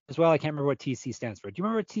champion as well. I can't remember what TC stands for. Do you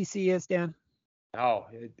remember what TC is, Dan? Oh,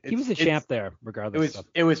 he was a champ there, regardless.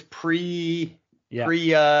 It was pre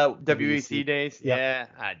WEC days. Yeah.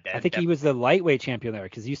 I think he was the lightweight champion there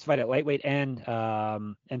because he used to fight at lightweight and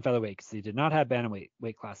featherweight because he did not have bantamweight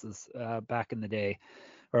weight classes back in the day,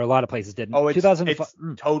 or a lot of places didn't. Oh, it's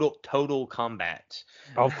Total Combat.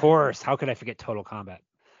 Of course. How could I forget Total Combat?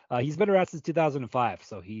 He's been around since 2005,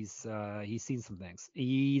 so he's seen some things.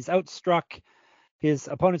 He's outstruck His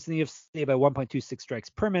opponents in the UFC about 1.26 strikes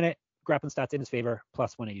per minute. Grappling stats in his favor,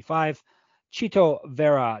 plus 185. Chito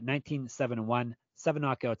Vera, 19-7-1, 7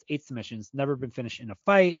 knockouts, 8 submissions, never been finished in a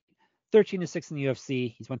fight. 13-6 in the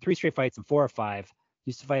UFC. He's won 3 straight fights and 4 of 5.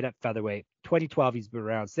 Used to fight at featherweight. 2012, he's been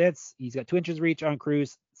around since. He's got 2 inches reach on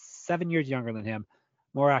Cruz, 7 years younger than him.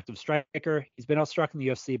 More active striker. He's been outstruck in the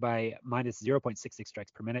UFC by minus 0.66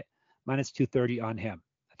 strikes per minute, minus 230 on him.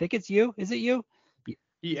 I think it's you. Is it you?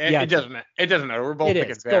 Yeah, it doesn't matter. It doesn't matter. We're both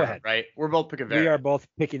picking Vera. Go ahead. Right? We're both picking Vera. We are both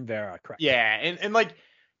picking Vera, correct. Yeah, and like,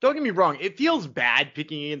 don't get me wrong, it feels bad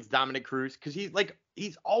picking against Dominic Cruz because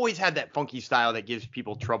he's always had that funky style that gives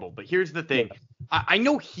people trouble. But here's the thing. Yeah. I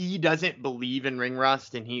know he doesn't believe in ring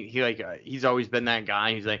rust, and he's always been that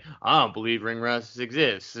guy. He's like, I don't believe ring rust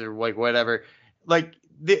exists, or like whatever. Like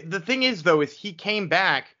the thing is though, is he came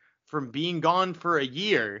back from being gone for a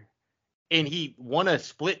year, and he won a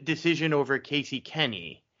split decision over Casey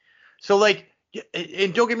Kenny. So like,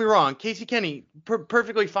 and don't get me wrong, Casey Kenny,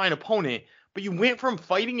 perfectly fine opponent, but you went from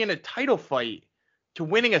fighting in a title fight to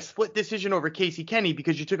winning a split decision over Casey Kenny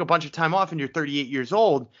because you took a bunch of time off and you're 38 years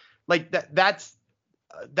old. Like that's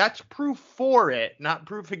proof for it, not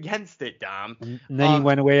proof against it, Dom. And then he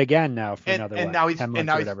went away again now for another and now he's 10 months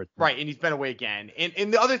or whatever. Right, and he's been away again.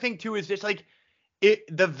 And the other thing too is just like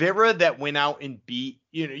the Vera that went out and beat,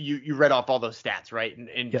 you read off all those stats, right?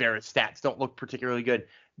 And Vera's stats don't look particularly good.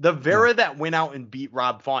 The Vera that went out and beat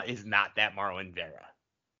Rob Font is not that Marlon Vera.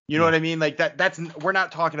 You know what I mean? Like that's we're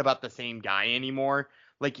not talking about the same guy anymore.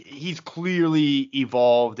 Like he's clearly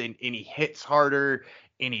evolved and he hits harder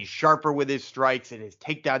and he's sharper with his strikes and his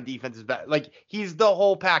takedown defense is better. Like he's the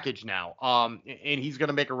whole package now. And he's going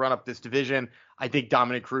to make a run up this division. I think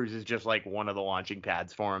Dominic Cruz is just like one of the launching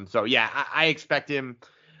pads for him. So yeah, I expect him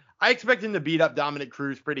to beat up Dominic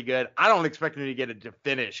Cruz pretty good. I don't expect him to get it to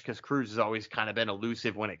finish because Cruz has always kind of been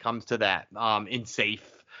elusive when it comes to that, and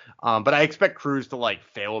safe. But I expect Cruz to like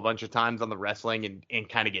fail a bunch of times on the wrestling and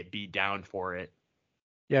kind of get beat down for it.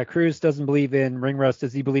 Yeah, Cruz doesn't believe in ring rust.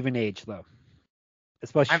 Does he believe in age though?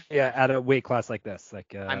 Especially at a weight class like this.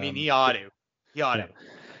 Like I mean, he ought to. He ought to.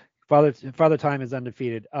 Father Time is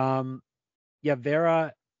undefeated. Yeah,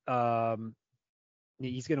 Vera.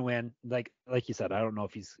 He's gonna win. Like you said, I don't know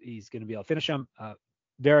if he's gonna be able to finish him.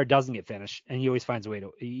 Vera doesn't get finished, and he always finds a way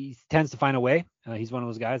to. He tends to find a way. He's one of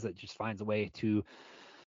those guys that just finds a way to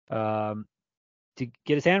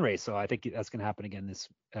get his hand raised. So I think that's gonna happen again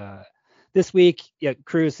this week. Yeah,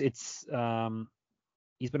 Cruz. He's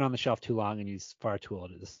been on the shelf too long, and he's far too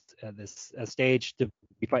old at this stage to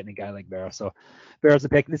be fighting a guy like Vera. So Vera's the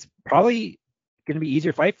pick. It's probably going to be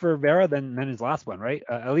easier fight for Vera than his last one, right?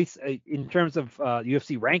 At least in terms of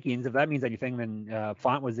UFC rankings, if that means anything, then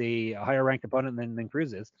Font was a higher ranked opponent than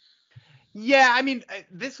Cruz is. Yeah, I mean,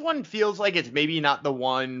 this one feels like it's maybe not the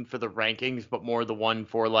one for the rankings, but more the one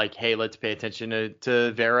for like, hey, let's pay attention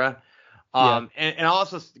to Vera. And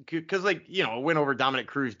also because like, a win over Dominic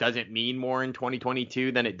Cruz doesn't mean more in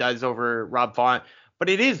 2022 than it does over Rob Font. But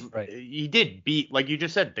it is, right. He did beat, like you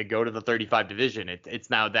just said, to go to the 35 division. It's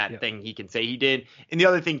now that thing he can say he did. And the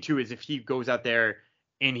other thing, too, is if he goes out there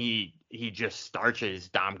and he just starches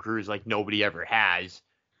Dom Cruz like nobody ever has,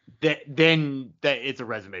 then it's a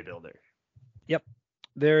resume builder. Yep.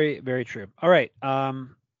 Very, very true. All right.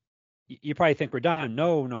 You probably think we're done.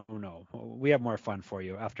 No. We have more fun for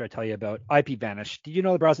you after I tell you about IP Vanish. Did you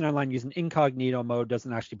know the browsing online using incognito mode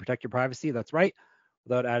doesn't actually protect your privacy? That's right.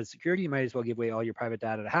 Without added security, you might as well give away all your private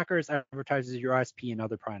data to hackers, advertisers, your ISP, and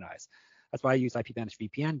other prying eyes. That's why I use IP Vanish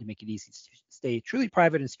VPN to make it easy to stay truly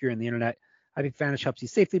private and secure on the internet. IP Vanish helps you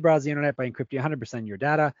safely browse the internet by encrypting 100% of your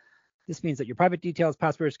data. This means that your private details,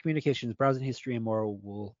 passwords, communications, browsing history, and more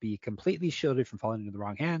will be completely shielded from falling into the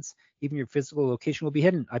wrong hands. Even your physical location will be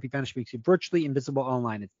hidden. IP Vanish makes you virtually invisible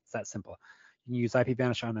online. It's that simple. You can use IP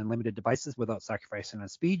Vanish on unlimited devices without sacrificing on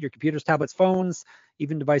speed. Your computers, tablets, phones,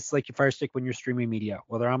 even devices like your Fire Stick when you're streaming media.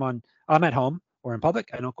 Whether I'm at home or in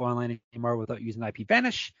public, I don't go online anymore without using IP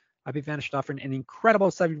Vanish. IP Vanish is offering an incredible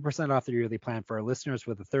 70% off the yearly plan for our listeners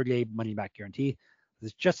with a 30-day money-back guarantee.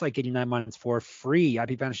 It's just like getting 9 months for free.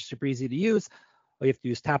 IP Vanish is super easy to use. All you have to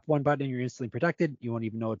do is tap one button and you're instantly protected. You won't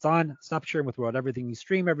even know it's on. Stop sharing with the world everything you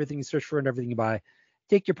stream, everything you search for, and everything you buy.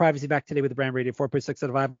 Take your privacy back today with a brand rated 4.6 out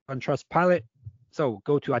of 5 on Trustpilot. So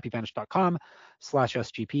go to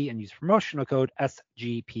ipvanish.com/SGP and use promotional code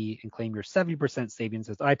SGP and claim your 70% savings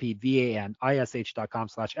at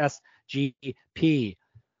ipvanish.com/SGP.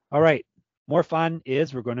 All right. More fun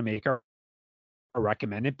is we're going to make our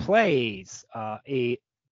recommended plays. $700.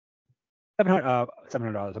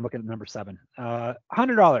 I'm looking at number 7.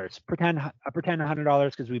 $100. Pretend $100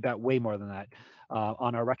 because we bet way more than that.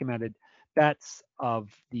 on our recommended bets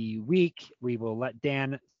of the week. We will let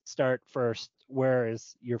Dan start first. Where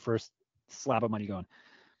is your first slab of money going?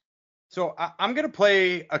 So I'm gonna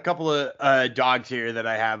play a couple of dogs here that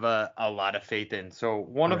I have a lot of faith in. So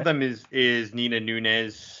one of them is Nina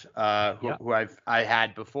Nunes, who I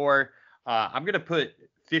had before. I'm gonna put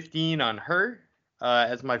 15 on her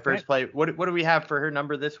as my first play. What do we have for her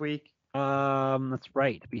number this week? That's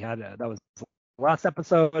right. We had that was last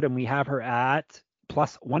episode, and we have her at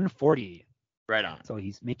plus 140. Right on. So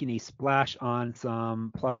he's making a splash on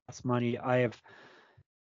some plus money.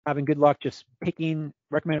 Having good luck just picking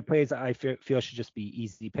recommended plays that I feel should just be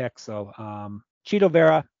easy picks. So Cheeto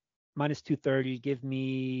Vera minus 230. Give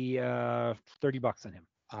me $30 on him.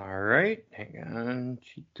 All right, hang on,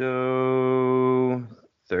 Cheeto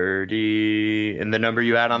 30, and the number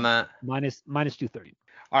you had on that? Minus 230.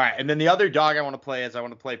 All right, and then the other dog I want to play is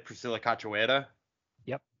Priscilla Cachoeira.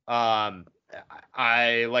 Yep.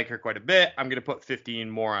 I like her quite a bit. I'm gonna put 15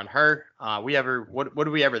 more on her. We have her. What do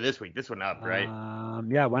we have her this week? This one up, right?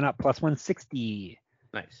 Yeah, went up plus 160.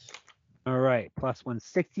 Nice. All right, plus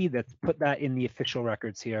 160. Let's put that in the official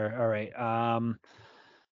records here. All right.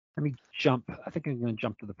 Let me jump. I think I'm going to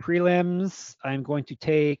jump to the prelims. I'm going to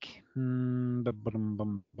take. There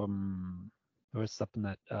was something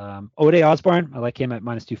that Ode Osborne. I like him at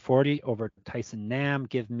minus 240 over Tyson Nam.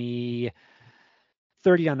 Give me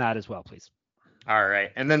 30 on that as well, please. All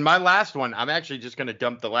right, and then my last one. I'm actually just going to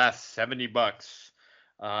dump the last $70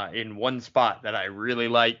 in one spot that I really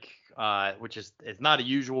like, which is it's not a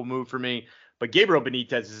usual move for me. But Gabriel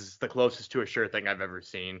Benitez is the closest to a sure thing I've ever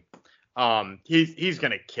seen. He's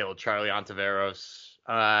gonna kill Charlie Ontiveros.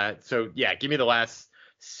 So yeah, give me the last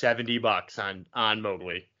 $70 on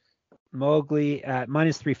Mowgli. Mowgli at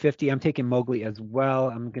minus 350. I'm taking Mowgli as well.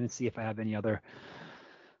 I'm gonna see if I have any other.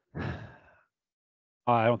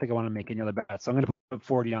 I don't think I want to make any other bets, so I'm gonna put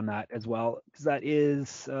 40 on that as well, because that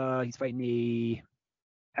is he's fighting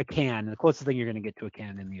a can, the closest thing you're gonna get to a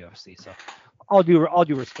can in the UFC. So all due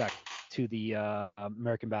respect to the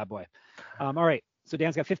American bad boy. All right. So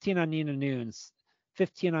Dan's got 15 on Nina Nunes,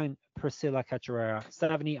 15 on Priscilla Cachoeira,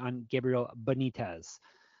 70 on Gabriel Benitez.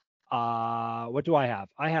 What do I have?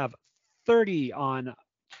 I have 30 on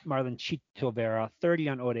Marlon Cheeto Vera, 30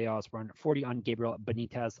 on Ode Osborne, 40 on Gabriel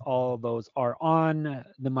Benitez. All those are on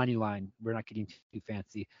the money line. We're not getting too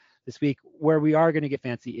fancy this week. Where we are going to get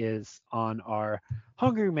fancy is on our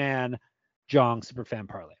Hungry Man Jong Superfan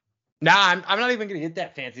Parlay. Nah, I'm not even gonna get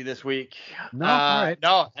that fancy this week. No, all right.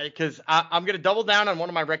 No, because I'm gonna double down on one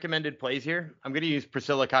of my recommended plays here. I'm gonna use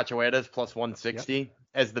Priscilla Cachoeira's plus 160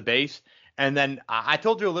 as the base, and then I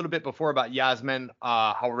told you a little bit before about Yasmin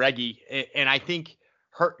Jauregui, and I think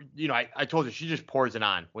her, I told you she just pours it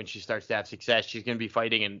on when she starts to have success. She's gonna be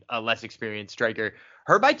fighting a less experienced striker.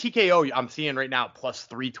 Her by TKO, I'm seeing right now plus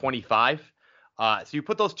 325. So you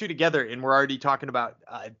put those two together, and we're already talking about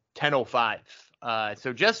 1005.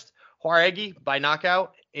 So just Jauregui by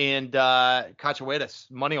knockout and Cachoeira's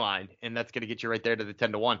money line, and that's going to get you right there to the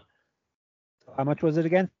 10-1. How much was it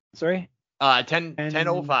again? Sorry?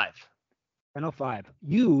 1005. 1005.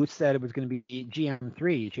 You said it was going to be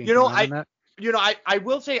GM3. I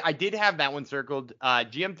will say I did have that one circled.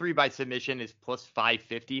 GM3 by submission is plus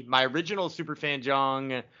 550. My original Superfan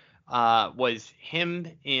Jong was him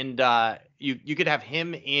and you could have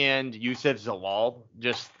him and Youssef Zalal,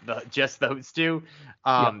 just those two.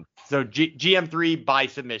 So GM3 by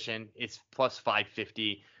submission is plus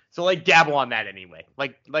 550. So dabble on that anyway.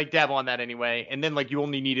 Dabble on that anyway. And then you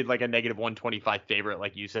only needed a negative 125 favorite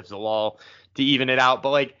like Youssef Zalal to even it out.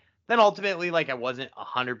 But then ultimately I wasn't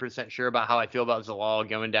 100% sure about how I feel about Zalal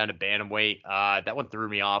going down to bantamweight. That one threw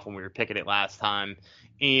me off when we were picking it last time.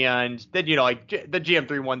 And then the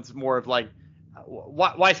GM3 one's more of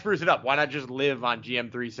why spruce it up? Why not just live on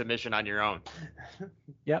GM3 submission on your own?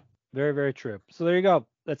 Yep, very, very true. So there you go.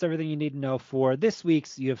 That's everything you need to know for this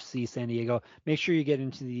week's UFC San Diego. Make sure you get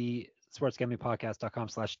into the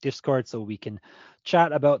sportsgamblingpodcast.com/Discord so we can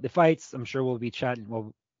chat about the fights. I'm sure we'll be chatting.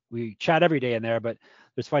 Well, we chat every day in there, but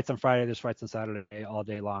there's fights on Friday, there's fights on Saturday, all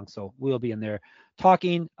day long. So we'll be in there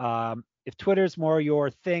talking. If Twitter's more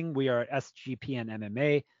your thing, we are at SGPN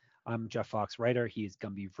MMA. I'm Jeff Fox, writer. He's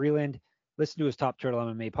Gumby Vreeland. Listen to his Top Turtle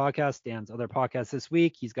MMA podcast, Dan's other podcast this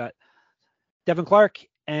week. He's got Devin Clark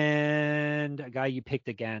and a guy you picked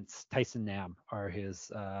against, Tyson Nam, are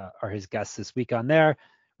his guests this week on there.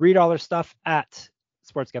 Read all their stuff at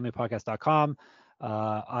sportsgamblingpodcast.com.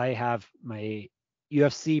 I have my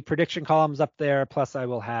UFC prediction columns up there. Plus, I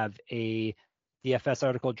will have a DFS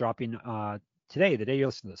article dropping today, the day you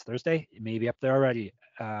listen to this, Thursday. It may be up there already.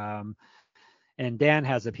 And Dan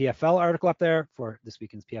has a PFL article up there for this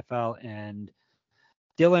weekend's PFL. And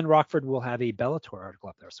Dylan Rockford will have a Bellator article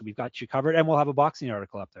up there. So we've got you covered, and we'll have a boxing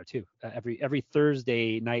article up there too. Every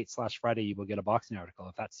Thursday night / Friday, you will get a boxing article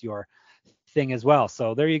if that's your thing as well.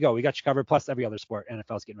 So there you go. We got you covered, plus every other sport.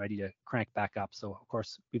 NFL's getting ready to crank back up. So of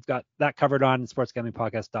course, we've got that covered on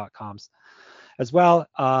sportsgamblingpodcast.com as well.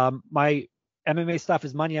 My MMA stuff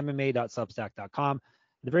is moneymma.substack.com.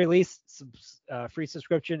 At the very least, free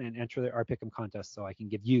subscription and enter our Pick'em contest so I can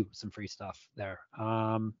give you some free stuff there.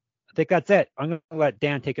 I think that's it. I'm going to let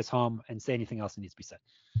Dan take us home and say anything else that needs to be said.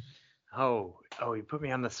 Oh, you put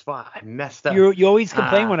me on the spot. I messed up. You always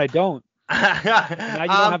complain when I don't. Now you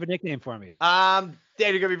don't have a nickname for me. Daniel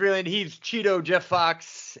Gumby Freeland. He's Cheeto Jeff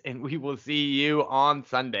Fox, and we will see you on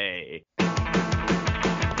Sunday.